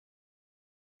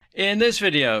In this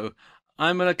video,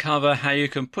 I'm going to cover how you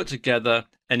can put together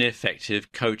an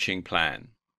effective coaching plan.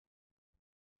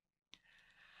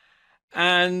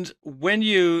 And when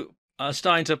you are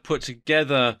starting to put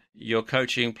together your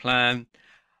coaching plan,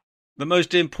 the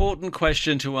most important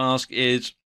question to ask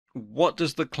is, what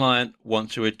does the client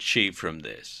want to achieve from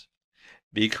this?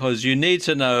 Because you need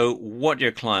to know what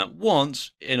your client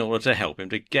wants in order to help him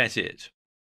to get it.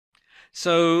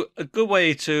 So a good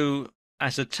way to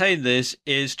ascertain this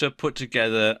is to put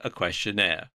together a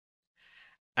questionnaire.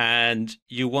 And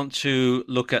you want to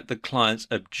look at the client's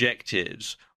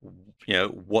objectives.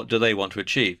 What do they want to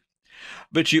achieve?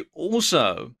 But you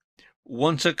also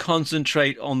want to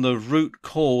concentrate on the root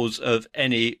cause of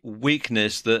any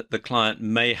weakness that the client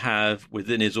may have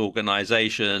within his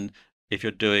organization if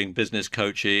you're doing business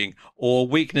coaching, or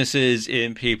weaknesses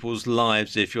in people's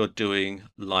lives if you're doing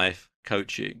life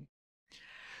coaching.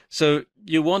 So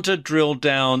you want to drill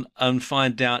down and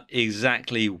find out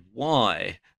exactly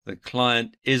why the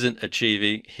client isn't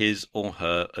achieving his or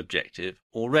her objective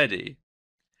already.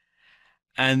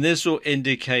 And this will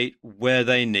indicate where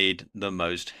they need the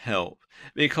most help,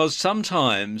 because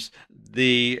sometimes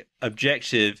the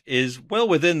objective is well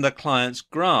within the client's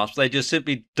grasp. They just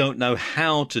simply don't know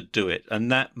how to do it.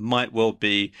 And that might well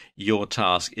be your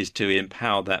task, is to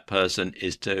empower that person,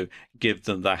 is to give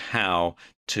them the how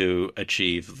to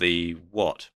achieve the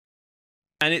what.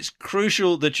 And it's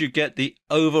crucial that you get the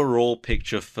overall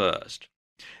picture first.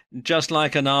 Just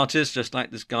like an artist, just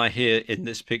like this guy here in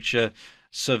this picture,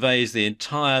 surveys the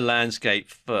entire landscape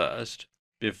first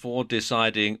before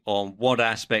deciding on what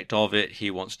aspect of it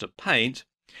he wants to paint,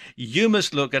 you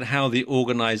must look at how the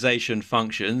organization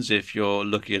functions. If you're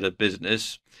looking at a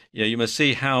business, you must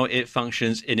see how it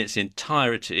functions in its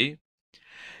entirety.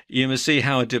 You must see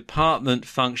how a department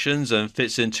functions and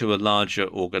fits into a larger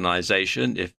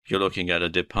organization if you're looking at a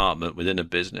department within a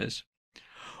business.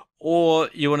 Or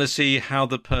you want to see how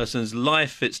the person's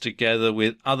life fits together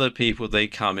with other people they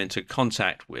come into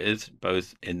contact with,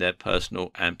 both in their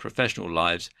personal and professional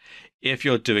lives, if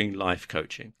you're doing life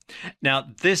coaching. Now,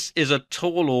 this is a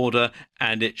tall order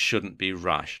and it shouldn't be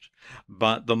rushed.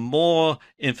 But the more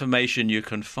information you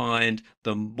can find,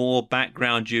 the more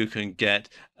background you can get,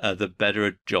 the better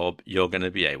a job you're going to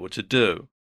be able to do.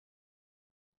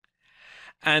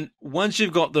 And once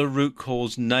you've got the root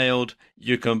cause nailed,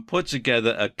 you can put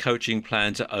together a coaching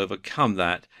plan to overcome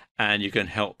that, and you can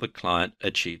help the client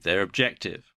achieve their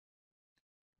objective.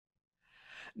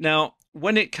 Now,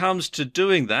 when it comes to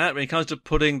doing that, when it comes to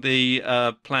putting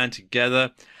the plan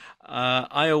together,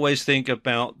 I always think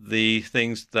about the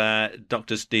things that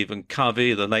Dr. Stephen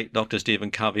Covey, the late Dr.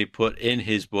 Stephen Covey, put in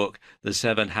his book, The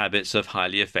 7 Habits of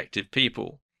Highly Effective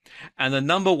People. And the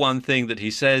number one thing that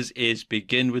he says is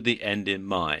begin with the end in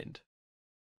mind.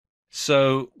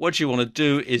 So what you want to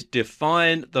do is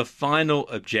define the final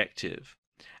objective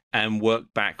and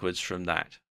work backwards from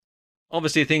that.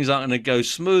 Obviously, things aren't going to go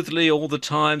smoothly all the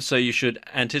time, so you should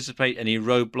anticipate any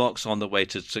roadblocks on the way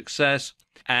to success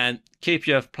and keep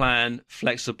your plan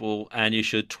flexible, and you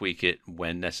should tweak it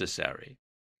when necessary.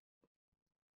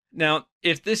 Now,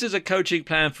 if this is a coaching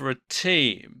plan for a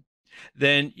team,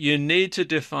 then you need to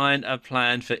define a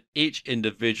plan for each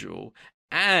individual,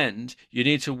 and you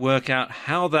need to work out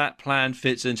how that plan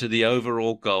fits into the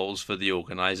overall goals for the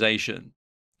organization.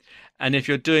 And if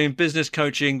you're doing business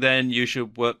coaching, then you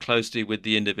should work closely with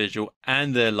the individual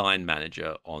and their line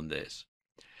manager on this.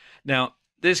 Now,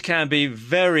 this can be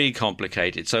very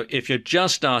complicated. So if you're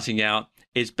just starting out,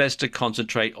 it's best to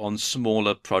concentrate on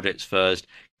smaller projects first,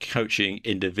 coaching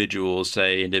individuals,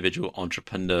 say individual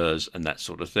entrepreneurs and that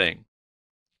sort of thing.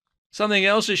 Something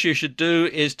else that you should do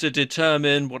is to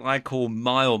determine what I call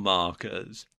mile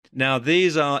markers. Now,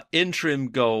 these are interim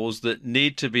goals that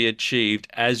need to be achieved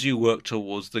as you work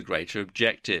towards the greater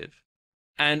objective.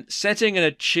 And setting and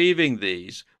achieving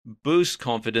these boosts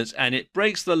confidence, and it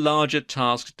breaks the larger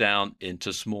tasks down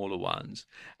into smaller ones.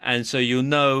 And so you'll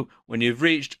know when you've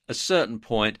reached a certain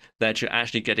point that you're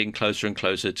actually getting closer and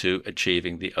closer to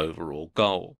achieving the overall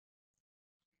goal.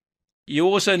 You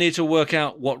also need to work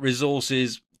out what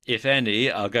resources, if any,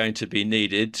 are going to be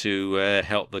needed to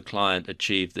help the client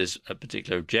achieve this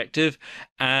particular objective,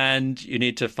 and you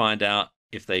need to find out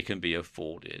if they can be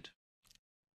afforded.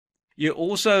 You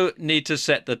also need to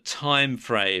set the time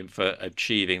frame for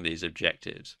achieving these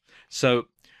objectives. So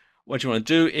what you want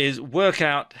to do is work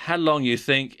out how long you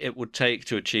think it would take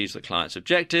to achieve the client's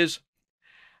objectives,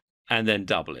 and then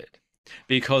double it,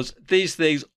 because these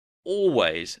things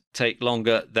always take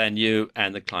longer than you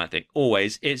and the client think.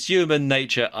 Always. It's human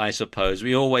nature, I suppose.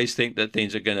 We always think that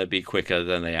things are going to be quicker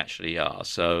than they actually are.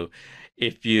 So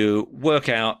if you work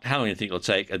out how long you think it'll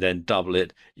take and then double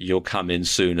it, you'll come in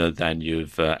sooner than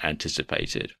you've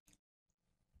anticipated.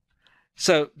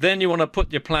 So then you want to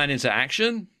put your plan into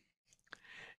action.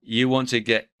 You want to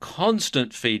get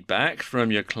constant feedback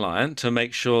from your client to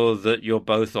make sure that you're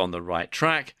both on the right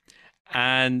track.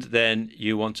 And then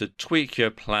you want to tweak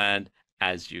your plan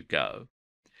as you go.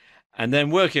 And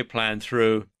then work your plan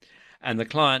through, and the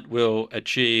client will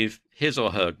achieve his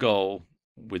or her goal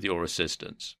with your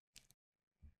assistance.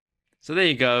 So there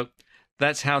you go.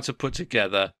 That's how to put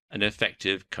together an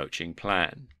effective coaching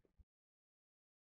plan.